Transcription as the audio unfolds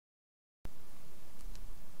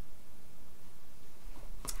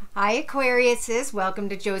Hi Aquariuses, welcome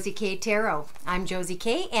to Josie K Tarot. I'm Josie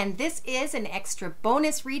K and this is an extra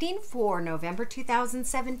bonus reading for November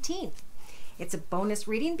 2017. It's a bonus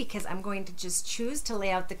reading because I'm going to just choose to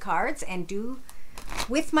lay out the cards and do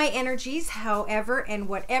with my energies however and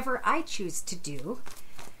whatever I choose to do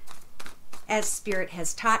as Spirit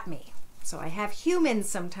has taught me. So I have humans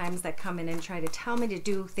sometimes that come in and try to tell me to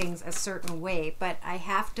do things a certain way, but I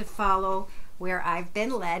have to follow where I've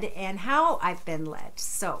been led and how I've been led.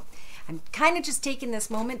 So I'm kind of just taking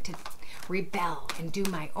this moment to rebel and do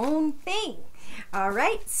my own thing. All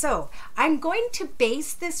right, so I'm going to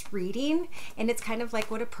base this reading, and it's kind of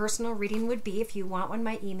like what a personal reading would be if you want one of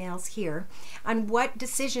my emails here, on what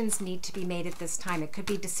decisions need to be made at this time. It could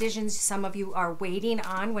be decisions some of you are waiting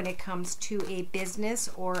on when it comes to a business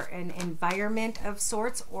or an environment of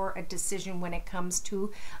sorts, or a decision when it comes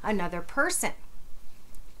to another person.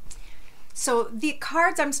 So the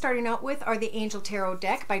cards I'm starting out with are the Angel Tarot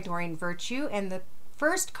deck by Doreen Virtue, and the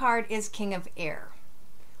first card is King of Air.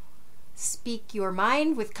 Speak your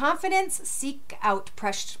mind with confidence, seek out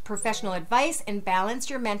professional advice, and balance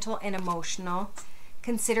your mental and emotional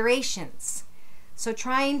considerations. So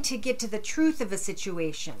trying to get to the truth of a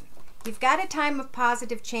situation. You've got a time of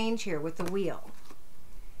positive change here with the wheel.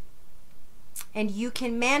 And you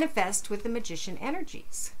can manifest with the Magician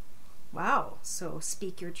energies. Wow, so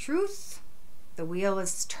speak your truth. The wheel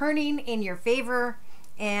is turning in your favor,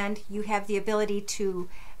 and you have the ability to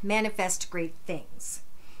manifest great things.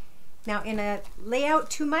 Now, in a layout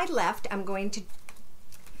to my left, I'm going to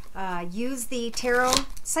use the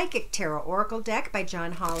Psychic Tarot Oracle deck by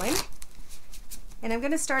John Holland. And I'm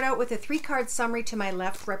going to start out with a 3-card summary to my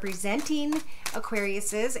left representing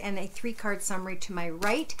Aquariuses, and a 3-card summary to my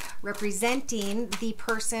right representing the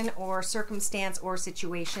person or circumstance or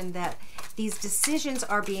situation that these decisions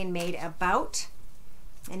are being made about,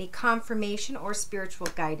 any confirmation or spiritual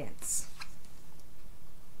guidance.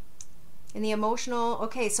 In the emotional,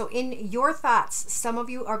 okay, so in your thoughts, some of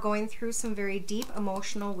you are going through some very deep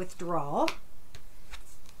emotional withdrawal.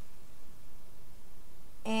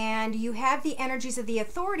 And you have the energies of the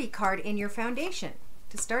Authority card in your foundation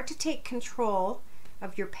to start to take control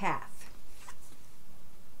of your path.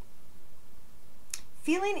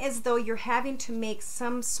 Feeling as though you're having to make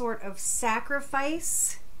some sort of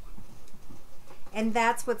sacrifice, and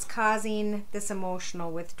that's what's causing this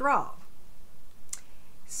emotional withdrawal.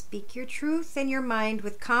 Speak your truth in your mind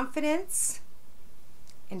with confidence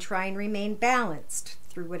and try and remain balanced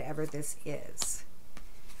through whatever this is.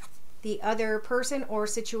 The other person or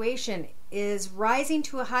situation is rising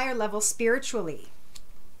to a higher level spiritually.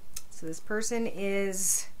 So this person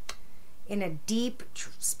is in a deep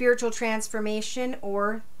spiritual transformation,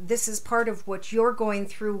 or this is part of what you're going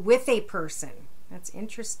through with a person. That's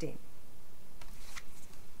interesting.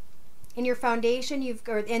 In your foundation,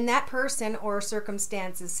 in that person or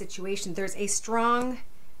circumstances, situation, there's a strong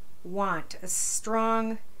want, a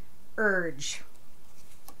strong urge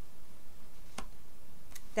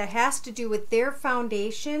that has to do with their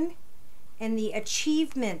foundation and the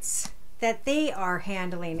achievements that they are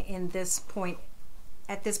handling in this point,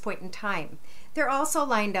 at this point in time. They're also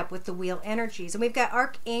lined up with the wheel energies. And we've got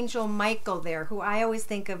Archangel Michael there, who I always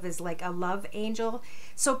think of as like a love angel.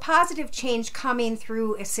 So positive change coming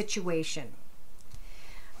through a situation.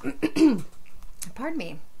 Pardon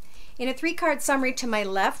me. In a 3-card summary to my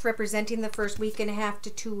left, representing the first week and a half to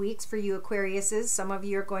 2 weeks for you Aquariuses, some of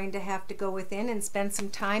you are going to have to go within and spend some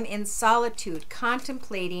time in solitude,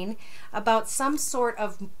 contemplating about some sort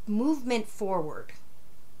of movement forward.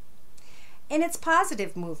 And it's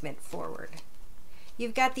positive movement forward.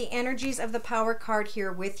 You've got the energies of the Power card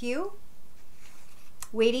here with you,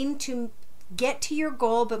 waiting to get to your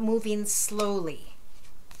goal but moving slowly,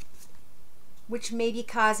 which may be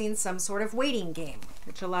causing some sort of waiting game,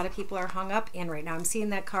 which a lot of people are hung up in right now. I'm seeing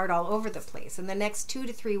that card all over the place. In the next 2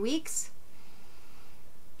 to 3 weeks,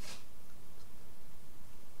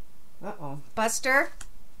 Buster,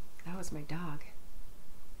 that was my dog.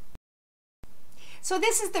 So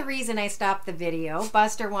this is the reason I stopped the video.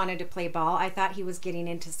 Buster wanted to play ball. I thought he was getting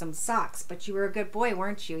into some socks, but you were a good boy,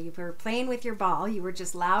 weren't you? You were playing with your ball. You were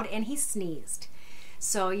just loud, and he sneezed.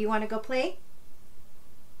 So you want to go play?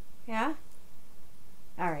 Yeah?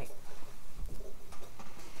 All right.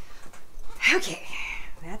 Okay,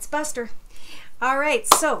 that's Buster. All right,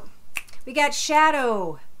 so we got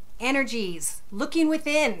shadow energies, looking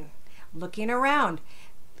within, looking around,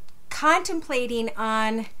 contemplating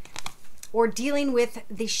on or dealing with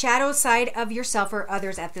the shadow side of yourself or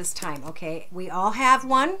others at this time, okay? We all have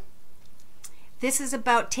one. This is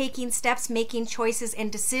about taking steps, making choices and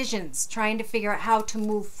decisions, trying to figure out how to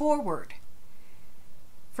move forward.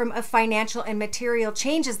 from a financial and material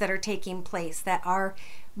changes that are taking place that are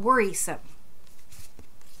worrisome.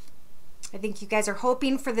 I think you guys are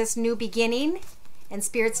hoping for this new beginning, and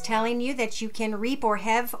Spirit's telling you that you can reap or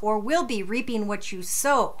have or will be reaping what you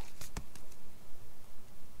sow.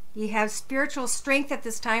 You have spiritual strength at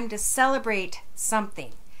this time to celebrate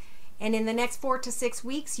something. And in the next 4 to 6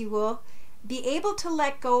 weeks, you will be able to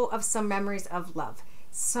let go of some memories of love.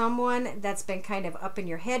 Someone that's been kind of up in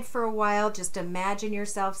your head for a while, just imagine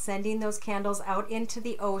yourself sending those candles out into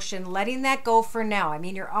the ocean, letting that go for now. I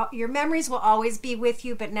mean, your memories will always be with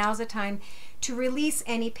you, but now's the time to release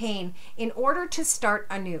any pain in order to start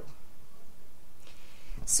anew.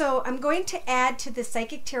 So I'm going to add to the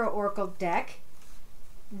Psychic Tarot Oracle deck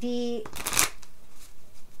the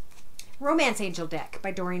Romance Angel deck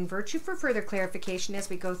by Doreen Virtue for further clarification as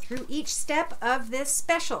we go through each step of this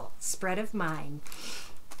special spread of mine.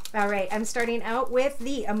 All right, I'm starting out with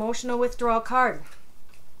the Emotional Withdrawal card.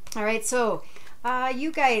 All right, so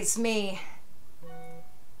you guys may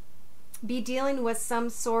be dealing with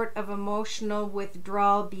some sort of emotional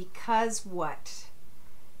withdrawal because what?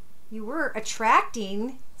 You were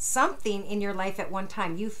attracting something in your life at one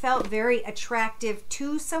time. You felt very attractive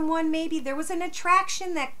to someone maybe. There was an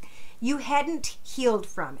attraction that you hadn't healed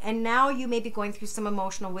from, and now you may be going through some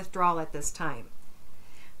emotional withdrawal at this time.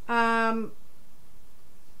 In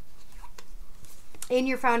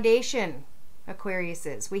your foundation,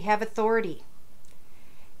 Aquariuses, we have authority.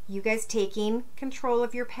 You guys taking control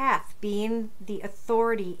of your path, being the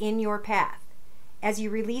authority in your path as you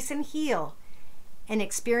release and heal and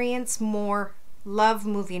experience more love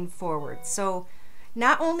moving forward. So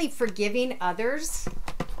not only forgiving others,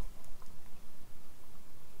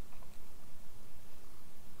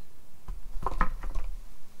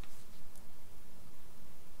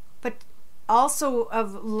 but also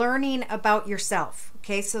of learning about yourself.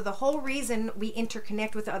 Okay, so the whole reason we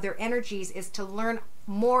interconnect with other energies is to learn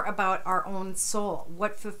more about our own soul,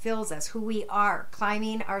 what fulfills us, who we are,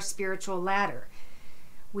 climbing our spiritual ladder.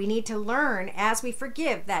 We need to learn as we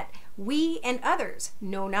forgive that we and others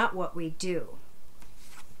know not what we do.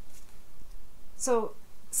 So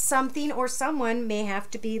something or someone may have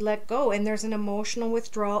to be let go, and there's an emotional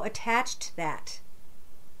withdrawal attached to that.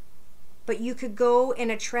 But you could go and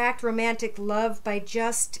attract romantic love by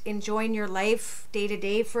just enjoying your life day to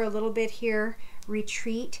day for a little bit here.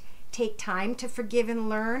 Retreat, take time to forgive and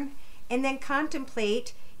learn, and then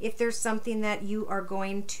contemplate if there's something that you are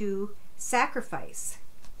going to sacrifice.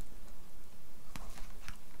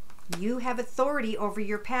 You have authority over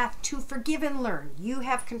your path to forgive and learn. You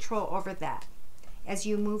have control over that as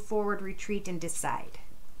you move forward, retreat, and decide.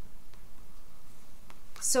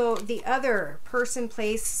 So the other person,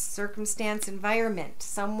 place, circumstance, environment,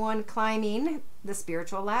 someone climbing the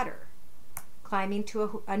spiritual ladder, climbing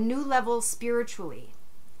to a new level spiritually,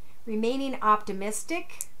 remaining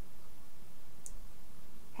optimistic,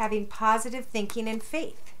 having positive thinking and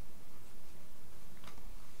faith.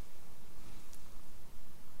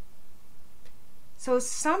 So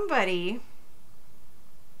somebody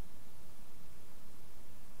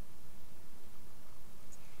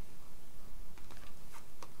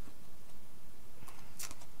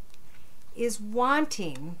is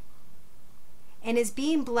wanting and is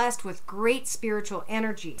being blessed with great spiritual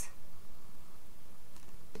energy.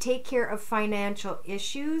 Take care of financial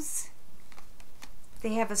issues.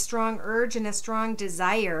 They have a strong urge and a strong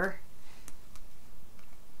desire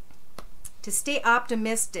to stay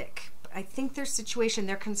optimistic. I think their situation,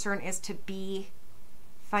 their concern is to be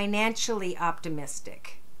financially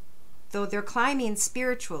optimistic, though they're climbing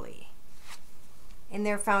spiritually. In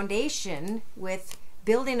their foundation, with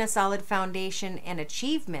building a solid foundation and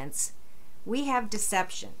achievements, we have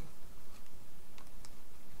deception.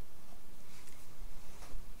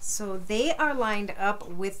 So they are lined up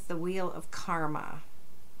with the wheel of karma.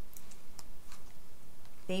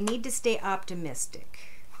 They need to stay optimistic.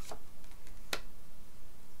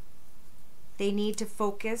 They need to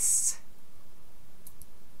focus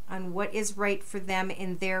on what is right for them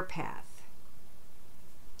in their path.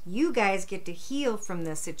 You guys get to heal from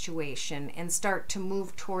this situation and start to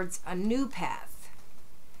move towards a new path.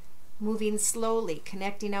 Moving slowly,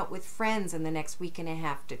 connecting out with friends in the next week and a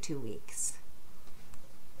half to 2 weeks.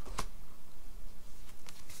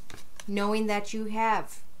 Knowing that you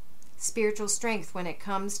have spiritual strength when it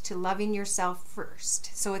comes to loving yourself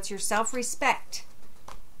first. So it's your self-respect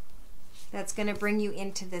that's going to bring you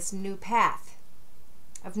into this new path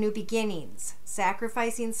of new beginnings,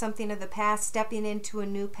 sacrificing something of the past, stepping into a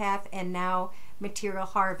new path, and now material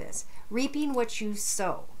harvest, reaping what you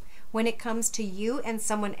sow. When it comes to you and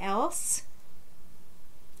someone else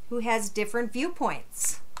who has different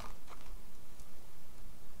viewpoints,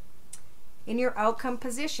 in your outcome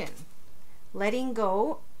position, letting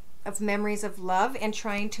go of memories of love and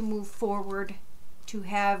trying to move forward to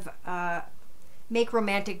have make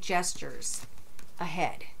romantic gestures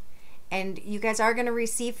ahead. And you guys are going to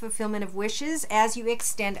receive fulfillment of wishes as you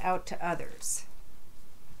extend out to others.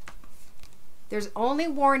 There's only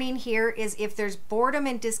warning here is if there's boredom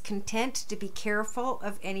and discontent, to be careful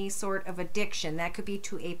of any sort of addiction. That could be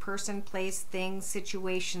to a person, place, thing,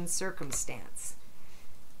 situation, circumstance.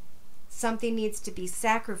 Something needs to be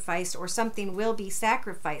sacrificed, or something will be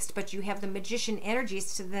sacrificed, but you have the magician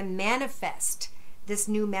energies to then manifest this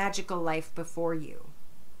new magical life before you.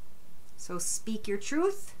 So speak your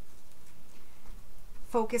truth.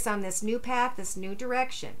 Focus on this new path, this new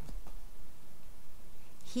direction.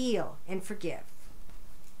 Heal and forgive.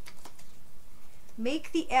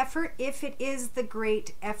 Make the effort if it is the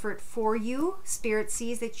great effort for you. Spirit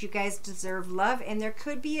sees that you guys deserve love, and there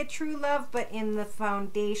could be a true love, but in the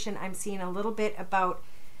foundation I'm seeing a little bit about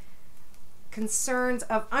concerns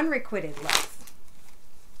of unrequited love.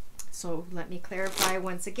 So let me clarify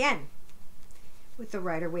once again with the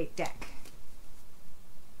Rider-Waite deck.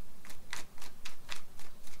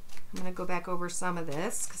 I'm going to go back over some of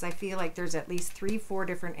this because I feel like there's at least 3-4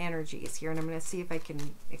 different energies here, and I'm going to see if I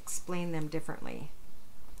can explain them differently.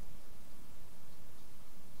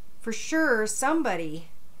 For sure, somebody,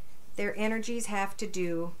 their energies have to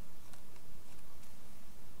do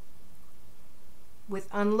with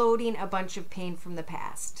unloading a bunch of pain from the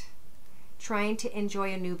past, trying to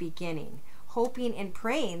enjoy a new beginning, hoping and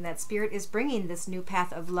praying that Spirit is bringing this new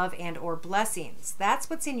path of love and or blessings. That's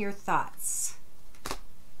what's in your thoughts.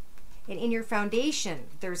 And in your foundation,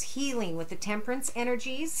 there's healing with the temperance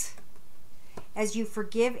energies as you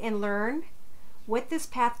forgive and learn what this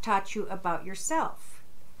path taught you about yourself,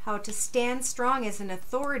 how to stand strong as an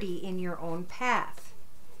authority in your own path.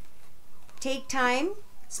 Take time,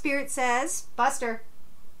 Spirit says, Buster,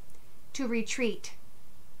 to retreat,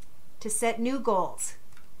 to set new goals,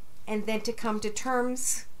 and then to come to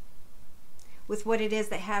terms with what it is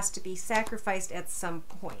that has to be sacrificed at some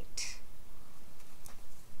point.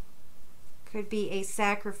 Could be a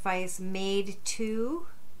sacrifice made to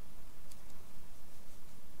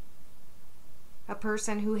a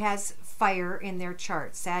person who has fire in their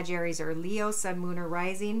chart, Sag, Aries, or Leo, Sun, Moon, or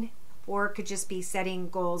Rising, or it could just be setting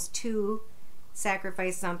goals to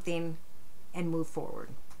sacrifice something and move forward.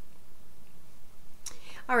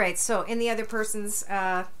 All right, so in the other person's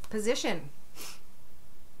position,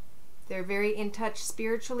 they're very in touch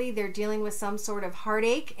spiritually, they're dealing with some sort of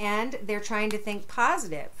heartache, and they're trying to think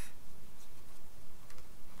positive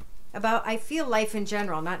about, I feel, life in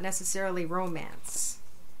general, not necessarily romance.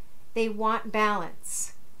 They want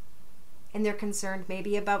balance, and they're concerned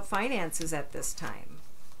maybe about finances at this time.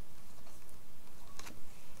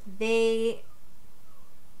 They're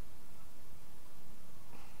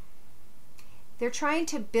trying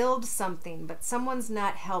to build something, but someone's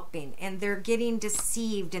not helping, and they're getting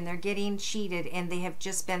deceived, and they're getting cheated, and they have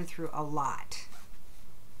just been through a lot.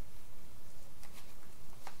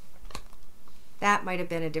 That might have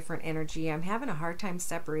been a different energy. I'm having a hard time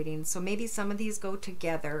separating. So maybe some of these go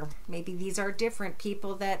together. Maybe these are different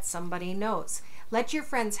people that somebody knows. Let your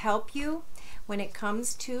friends help you when it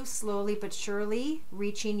comes to slowly but surely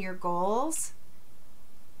reaching your goals.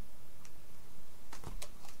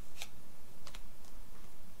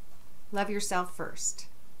 Love yourself first.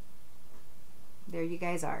 There you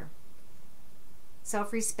guys are.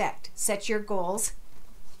 Self-respect. Set your goals.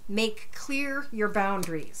 Make clear your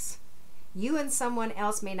boundaries. You and someone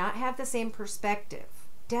else may not have the same perspective.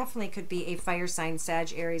 Definitely could be a fire sign,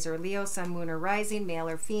 Sag, Aries, or Leo, Sun, Moon, or Rising, male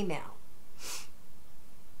or female.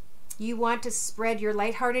 You want to spread your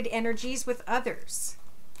lighthearted energies with others.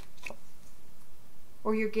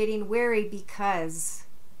 Or you're getting wary because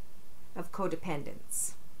of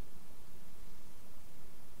codependence.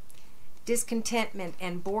 Discontentment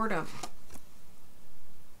and boredom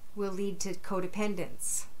will lead to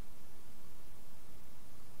codependence.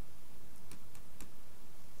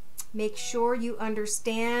 Make sure you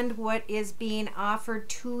understand what is being offered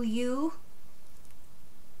to you,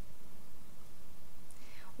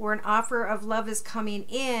 or an offer of love is coming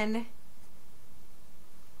in,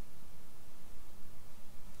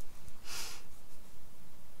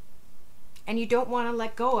 and you don't want to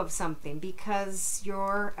let go of something because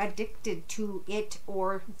you're addicted to it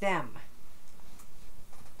or them.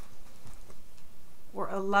 Or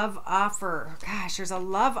a love offer. Gosh, there's a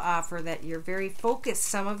love offer that you're very focused,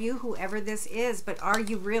 some of you, whoever this is, but are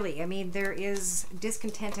you really? I mean, there is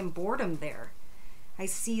discontent and boredom there. I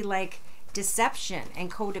see like deception and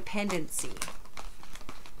codependency.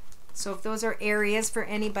 So if those are areas for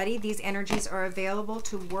anybody, these energies are available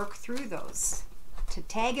to work through those. To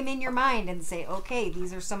tag them in your mind and say, okay,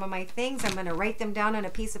 these are some of my things. I'm going to write them down on a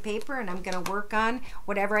piece of paper and I'm going to work on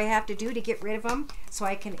whatever I have to do to get rid of them so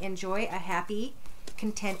I can enjoy a happy,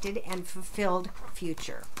 contented, and fulfilled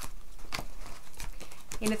future.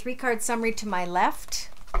 In a 3-card summary to my left,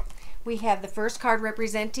 we have the first card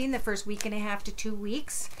representing the first week and a half to 2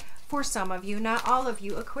 weeks for some of you, not all of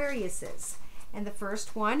you, Aquariuses. And the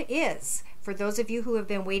first one is, for those of you who have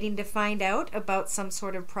been waiting to find out about some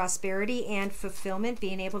sort of prosperity and fulfillment,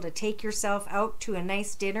 being able to take yourself out to a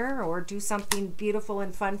nice dinner or do something beautiful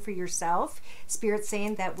and fun for yourself, Spirit's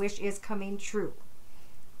saying that wish is coming true.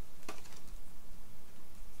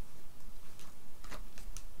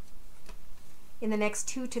 In the next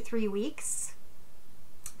 2 to 3 weeks,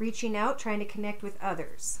 reaching out, trying to connect with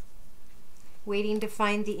others. Waiting to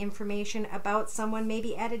find the information about someone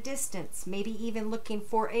maybe at a distance, maybe even looking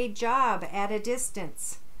for a job at a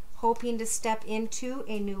distance, hoping to step into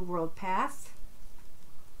a new world path,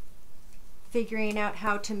 figuring out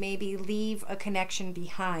how to maybe leave a connection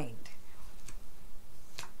behind.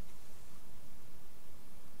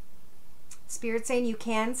 Spirit saying you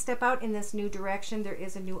can step out in this new direction. There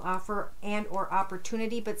is a new offer and or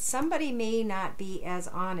opportunity, but somebody may not be as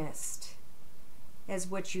honest as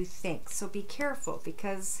what you think. So be careful,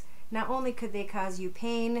 because not only could they cause you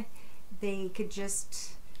pain, they could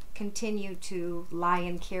just continue to lie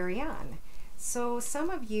and carry on. So some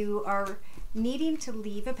of you are needing to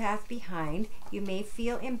leave a path behind. You may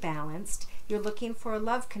feel imbalanced. You're looking for a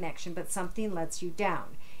love connection, but something lets you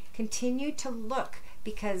down. Continue to look,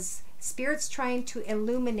 because Spirit's trying to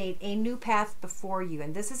illuminate a new path before you.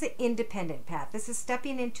 And this is an independent path. This is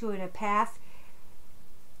stepping into a path,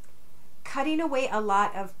 cutting away a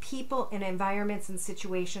lot of people and environments and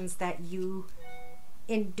situations that you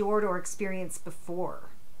endured or experienced before.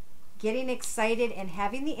 Getting excited and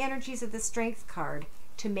having the energies of the Strength card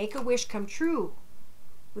to make a wish come true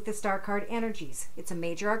with the Star card energies. It's a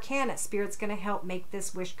major arcana. Spirit's going to help make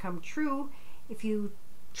this wish come true if you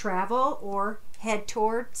travel or head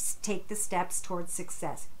towards, take the steps towards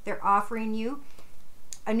success. They're offering you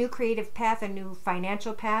a new creative path, a new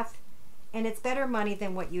financial path, and it's better money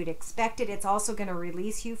than what you'd expected. It's also going to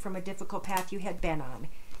release you from a difficult path you had been on.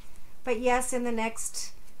 But yes, in the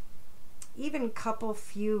next even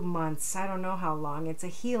few months, I don't know how long, it's a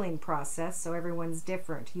healing process, so everyone's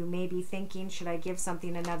different. You may be thinking, should I give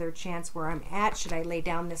something another chance where I'm at? Should I lay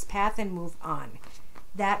down this path and move on?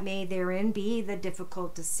 That may therein be the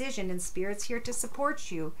difficult decision, and Spirit's here to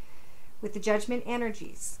support you with the Judgment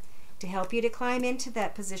energies, to help you to climb into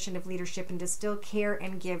that position of leadership and to still care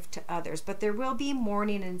and give to others. But there will be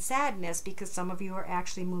mourning and sadness, because some of you are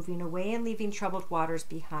actually moving away and leaving troubled waters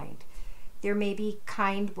behind. There may be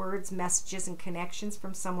kind words, messages, and connections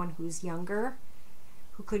from someone who's younger,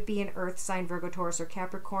 who could be an Earth sign, Virgo, Taurus, or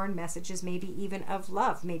Capricorn. Messages maybe even of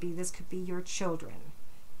love. Maybe this could be your children.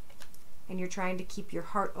 And you're trying to keep your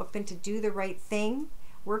heart open to do the right thing,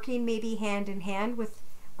 working maybe hand in hand with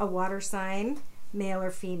a water sign, male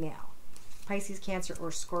or female, Pisces, Cancer,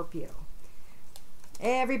 or Scorpio.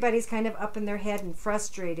 Everybody's kind of up in their head and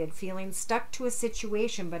frustrated, feeling stuck to a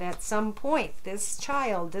situation, but at some point, this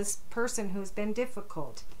child, this person who's been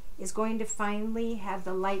difficult, is going to finally have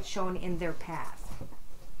the light shown in their path.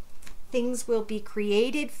 Things will be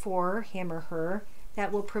created for him or her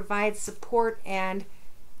that will provide support and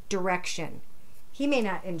direction. He may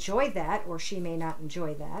not enjoy that, or she may not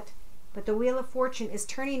enjoy that, but the Wheel of Fortune is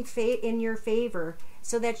turning fate in your favor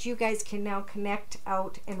so that you guys can now connect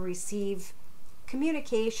out and receive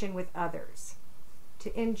communication with others,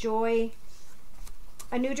 to enjoy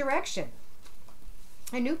a new direction,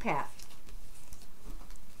 a new path.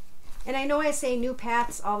 And I know I say new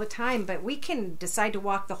paths all the time, but we can decide to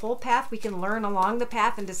walk the whole path. We can learn along the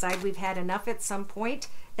path and decide we've had enough at some point.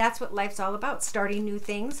 That's what life's all about, starting new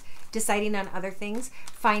things, deciding on other things,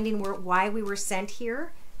 finding why we were sent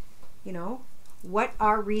here, you know, what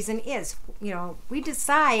our reason is. You know, we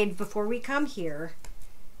decide before we come here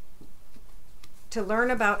to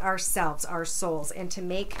learn about ourselves, our souls, and to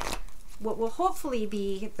make what will hopefully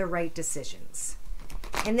be the right decisions.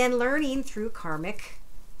 And then learning through karmic,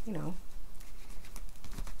 you know,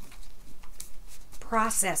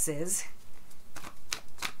 processes,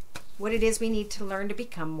 what it is we need to learn to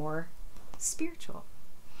become more spiritual.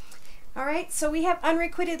 All right, so we have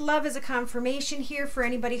unrequited love as a confirmation here for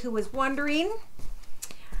anybody who was wondering.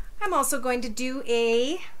 I'm also going to do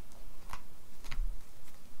a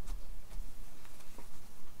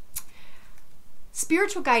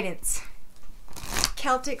spiritual guidance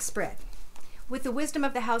Celtic spread. With the Wisdom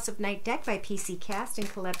of the House of Night deck by PC Cast and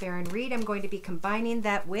Colette Baron Reed, I'm going to be combining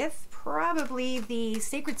that with probably the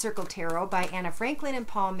Sacred Circle Tarot by Anna Franklin and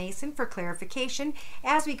Paul Mason for clarification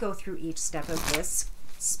as we go through each step of this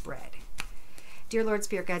spread. Dear Lord,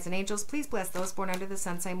 Spirit Guides, and Angels, please bless those born under the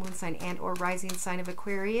sun sign, moon sign, and or rising sign of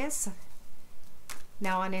Aquarius.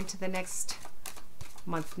 Now on into the next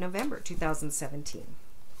month, November 2017.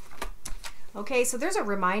 Okay, so there's a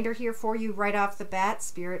reminder here for you right off the bat.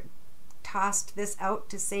 Spirit tossed this out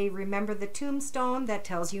to say, remember the tombstone that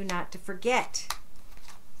tells you not to forget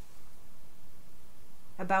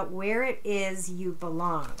about where it is you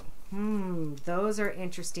belong. Those are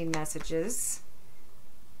interesting messages.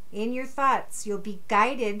 In your thoughts, you'll be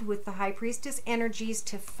guided with the High Priestess energies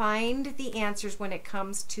to find the answers when it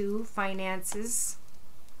comes to finances,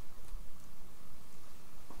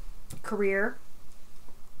 career,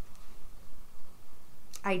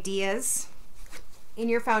 ideas. In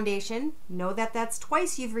your foundation, know that that's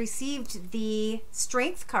twice you've received the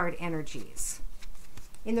Strength card energies.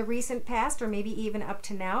 In the recent past, or maybe even up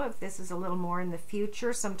to now, if this is a little more in the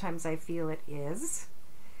future, sometimes I feel it is.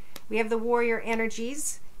 We have the Warrior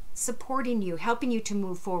energies supporting you, helping you to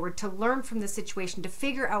move forward, to learn from the situation, to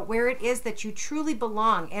figure out where it is that you truly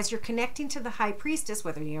belong. As you're connecting to the High Priestess,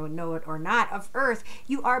 whether you know it or not, of Earth,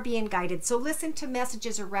 you are being guided. So listen to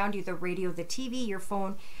messages around you, the radio, the TV, your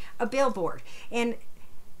phone, a billboard, and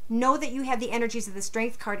know that you have the energies of the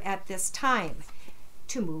Strength card at this time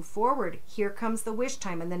to move forward. Here comes the wish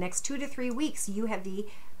time. In the next 2 to 3 weeks, you have the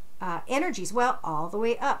energies, well, all the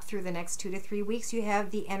way up through the next 2 to 3 weeks, you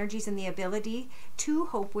have the energies and the ability to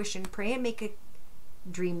hope, wish, and pray and make a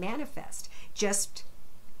dream manifest. Just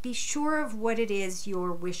be sure of what it is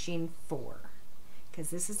you're wishing for,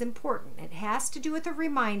 because this is important. It has to do with a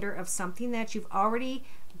reminder of something that you've already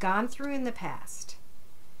gone through in the past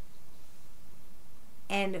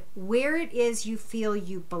and where it is you feel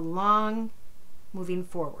you belong moving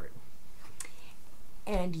forward.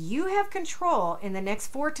 And you have control in the next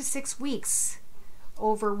 4 to 6 weeks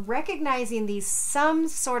over recognizing these some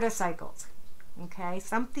sort of cycles. Okay,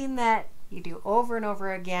 something that you do over and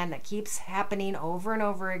over again, that keeps happening over and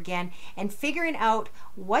over again, and figuring out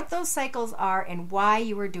what those cycles are and why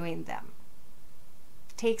you are doing them.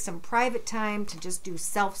 Take some private time to just do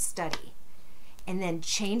self-study and then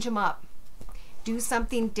change them up. Do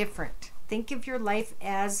something different. Think of your life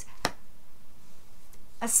as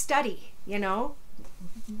a study, you know.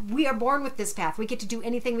 We are born with this path. We get to do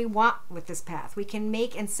anything we want with this path. We can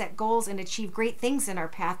make and set goals and achieve great things in our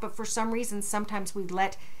path, but for some reason, sometimes we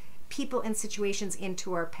let people and situations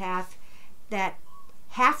into our path that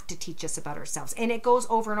have to teach us about ourselves. And it goes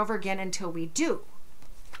over and over again until we do.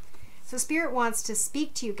 So Spirit wants to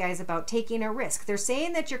speak to you guys about taking a risk. They're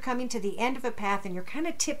saying that you're coming to the end of a path and you're kind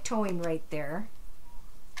of tiptoeing right there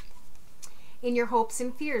in your hopes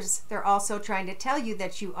and fears. They're also trying to tell you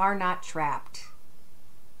that you are not trapped,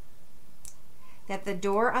 that the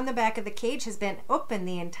door on the back of the cage has been open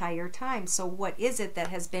the entire time. So what is it that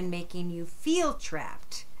has been making you feel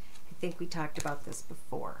trapped? I think we talked about this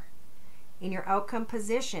before. In your outcome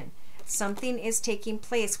position, something is taking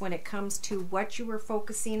place when it comes to what you were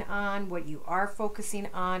focusing on, what you are focusing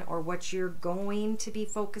on, or what you're going to be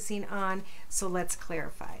focusing on. So let's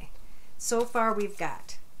clarify. So far we've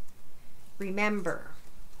got, remember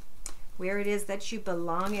where it is that you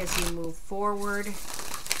belong as you move forward.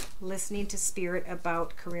 Listening to Spirit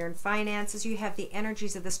about career and finances. You have the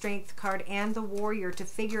energies of the Strength card and the Warrior to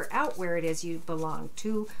figure out where it is you belong,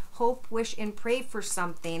 to hope, wish, and pray for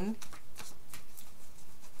something,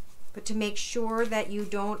 but to make sure that you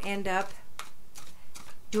don't end up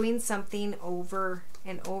doing something over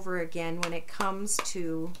and over again when it comes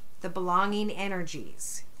to the belonging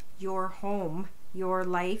energies, your home, your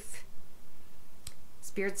life.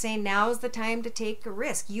 Spirit's saying now is the time to take a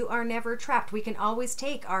risk. You are never trapped. We can always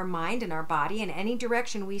take our mind and our body in any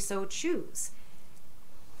direction we so choose.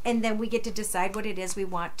 And then we get to decide what it is we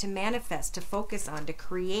want to manifest, to focus on, to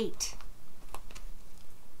create.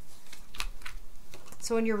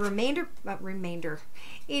 So in your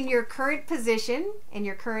in your current position and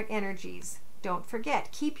your current energies, don't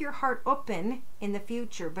forget, keep your heart open in the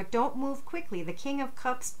future, but don't move quickly. The King of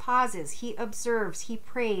Cups pauses. He observes. He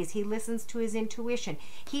prays. He listens to his intuition.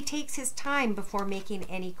 He takes his time before making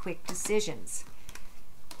any quick decisions.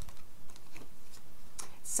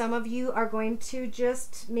 Some of you are going to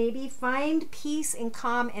just maybe find peace and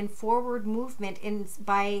calm and forward movement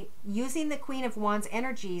by using the Queen of Wands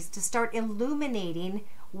energies to start illuminating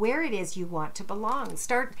where it is you want to belong.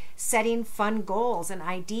 Start setting fun goals and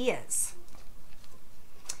ideas.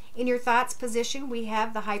 In your thoughts position, we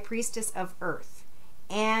have the High Priestess of Earth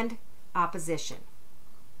and opposition.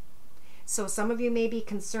 So some of you may be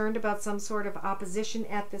concerned about some sort of opposition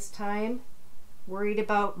at this time, worried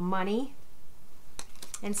about money.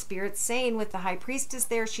 And Spirit's saying with the High Priestess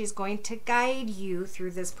there, she's going to guide you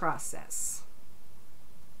through this process.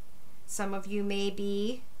 Some of you may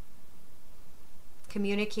be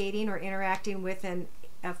communicating or interacting with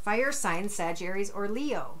a fire sign, Sagittarius or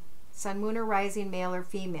Leo, Sun, Moon, or Rising, male or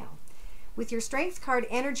female. With your Strength card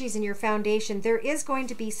energies in your foundation, there is going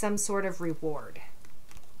to be some sort of reward.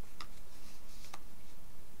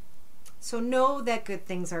 So know that good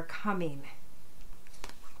things are coming.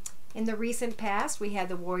 In the recent past, we had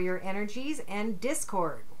the Warrior energies and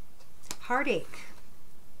discord, heartache.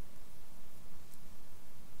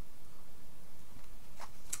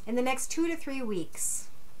 In the next 2 to 3 weeks,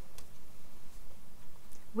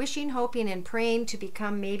 wishing, hoping, and praying to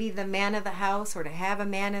become maybe the man of the house, or to have a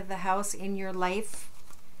man of the house in your life,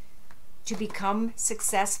 to become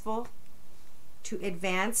successful, to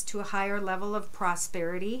advance to a higher level of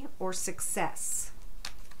prosperity or success.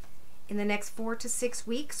 In the next 4 to 6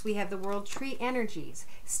 weeks, we have the World Tree energies,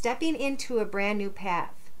 stepping into a brand new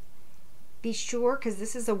path. Be sure, because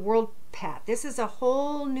this is a world path. This is a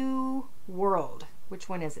whole new world. Which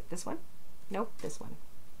one is it? This one? Nope, this one.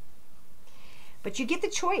 But you get the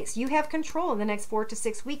choice. You have control in the next 4 to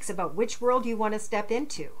 6 weeks about which world you want to step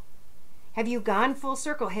into. Have you gone full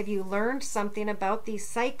circle? Have you learned something about these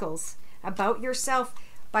cycles, about yourself,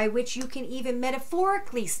 by which you can even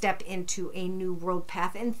metaphorically step into a new world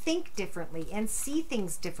path and think differently and see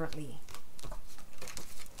things differently?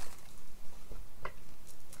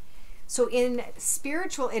 So in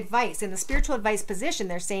spiritual advice, in the spiritual advice position,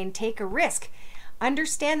 they're saying take a risk.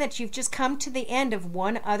 Understand that you've just come to the end of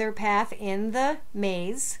one other path in the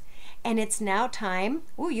maze, and it's now time.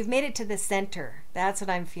 Ooh, you've made it to the center. That's what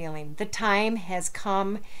I'm feeling. The time has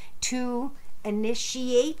come to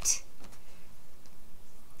initiate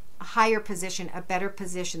a higher position, a better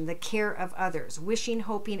position, the care of others, wishing,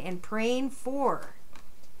 hoping, and praying for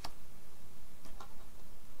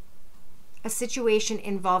a situation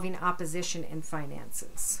involving opposition and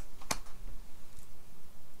finances.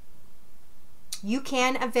 You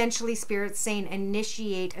can eventually, Spirit's saying,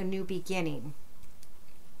 initiate a new beginning.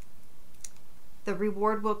 The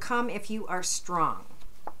reward will come if you are strong.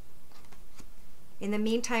 In the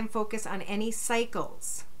meantime, focus on any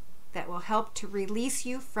cycles that will help to release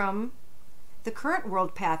you from the current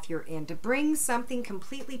world path you're in, to bring something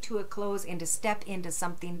completely to a close and to step into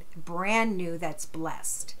something brand new that's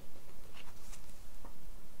blessed.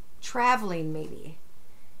 Traveling, maybe.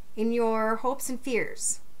 In your hopes and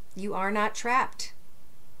fears, you are not trapped.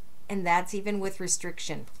 And that's even with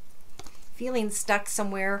restriction. Feeling stuck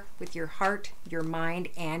somewhere with your heart, your mind,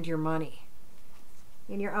 and your money.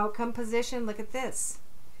 In your outcome position, look at this.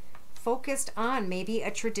 Focused on maybe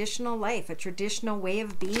a traditional life, a traditional way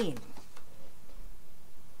of being.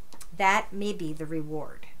 That may be the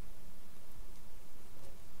reward.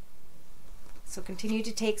 So continue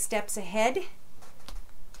to take steps ahead.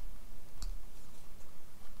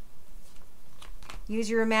 Use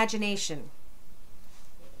your imagination.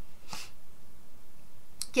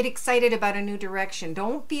 Get excited about a new direction.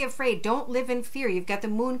 Don't be afraid. Don't live in fear. You've got the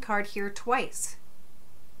Moon card here twice.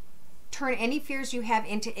 Turn any fears you have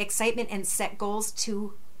into excitement and set goals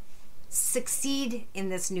to succeed in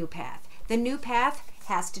this new path. The new path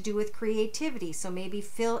has to do with creativity. So maybe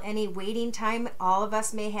fill any waiting time all of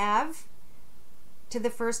us may have to the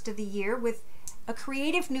first of the year with a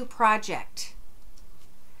creative new project,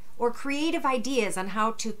 or creative ideas on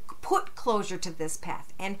how to put closure to this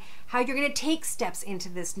path and how you're going to take steps into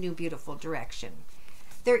this new beautiful direction.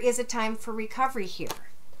 There is a time for recovery here.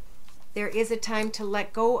 There is a time to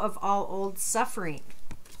let go of all old suffering.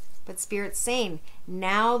 But Spirit's saying,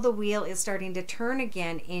 now the wheel is starting to turn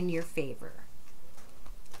again in your favor.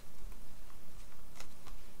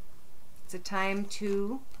 It's a time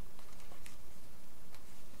to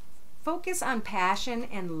focus on passion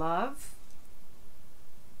and love,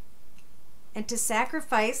 and to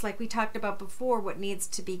sacrifice, like we talked about before, what needs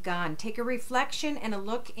to be gone. Take a reflection and a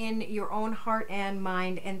look in your own heart and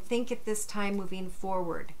mind and think at this time moving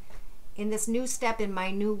forward. In this new step in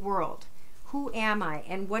my new world, who am I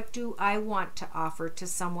and what do I want to offer to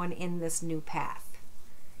someone in this new path?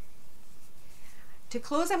 To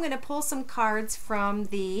close, I'm going to pull some cards from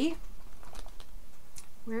the,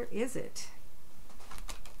 where is it?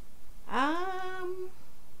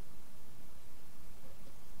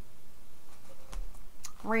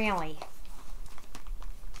 Really?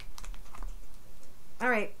 All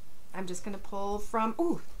right, I'm just going to pull from,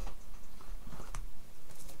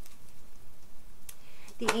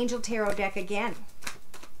 the Angel Tarot deck again.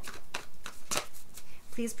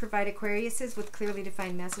 Please provide Aquariuses with clearly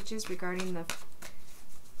defined messages regarding the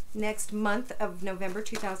next month of November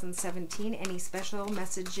 2017. Any special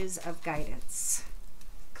messages of guidance,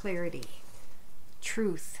 clarity,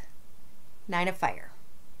 truth. Nine of Fire.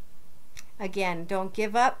 Again, don't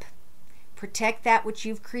give up. Protect that which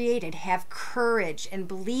you've created. Have courage and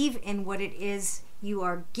believe in what it is you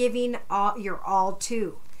are giving your all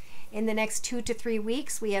to. In the next 2 to 3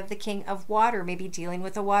 weeks, we have the King of Water, maybe dealing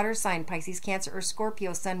with a water sign, Pisces, Cancer, or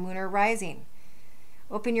Scorpio, Sun, Moon, or Rising.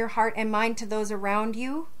 Open your heart and mind to those around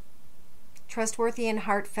you. Trustworthy and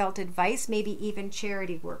heartfelt advice, maybe even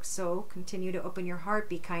charity work. So continue to open your heart,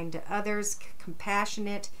 be kind to others,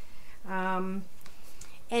 compassionate. And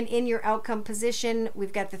in your outcome position,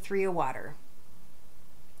 we've got the Three of Water.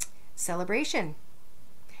 Celebration.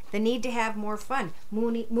 The need to have more fun.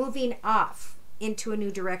 Moving off into a new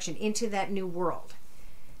direction, into that new world.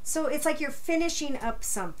 So it's like you're finishing up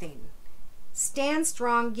something. Stand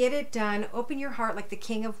strong, get it done, open your heart like the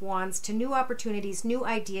King of Wands to new opportunities, new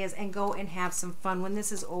ideas, and go and have some fun when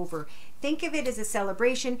this is over. Think of it as a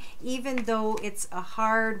celebration, even though it's a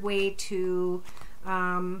hard way to,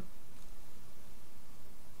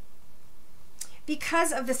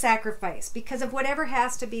 because of the sacrifice, because of whatever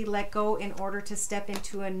has to be let go in order to step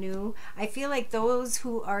into a new. I feel like those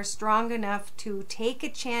who are strong enough to take a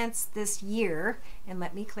chance this year, and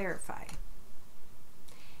let me clarify.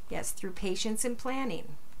 Yes, through patience and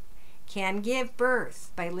planning, can give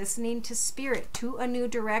birth by listening to Spirit to a new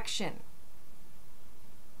direction.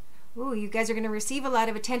 Ooh, you guys are going to receive a lot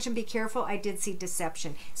of attention. Be careful. I did see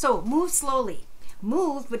deception. So move slowly.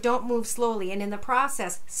 Move, but don't move slowly. And in the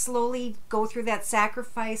process, slowly go through that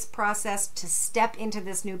sacrifice process to step into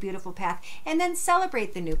this new beautiful path and then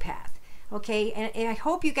celebrate the new path. Okay? And I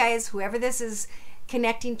hope you guys, whoever this is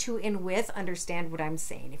connecting to and with, understand what I'm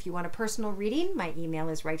saying. If you want a personal reading, my email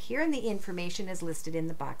is right here and the information is listed in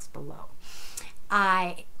the box below.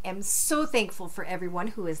 I am so thankful for everyone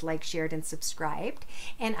who has liked, shared, and subscribed.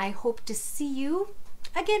 And I hope to see you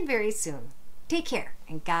again very soon. Take care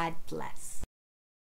and God bless.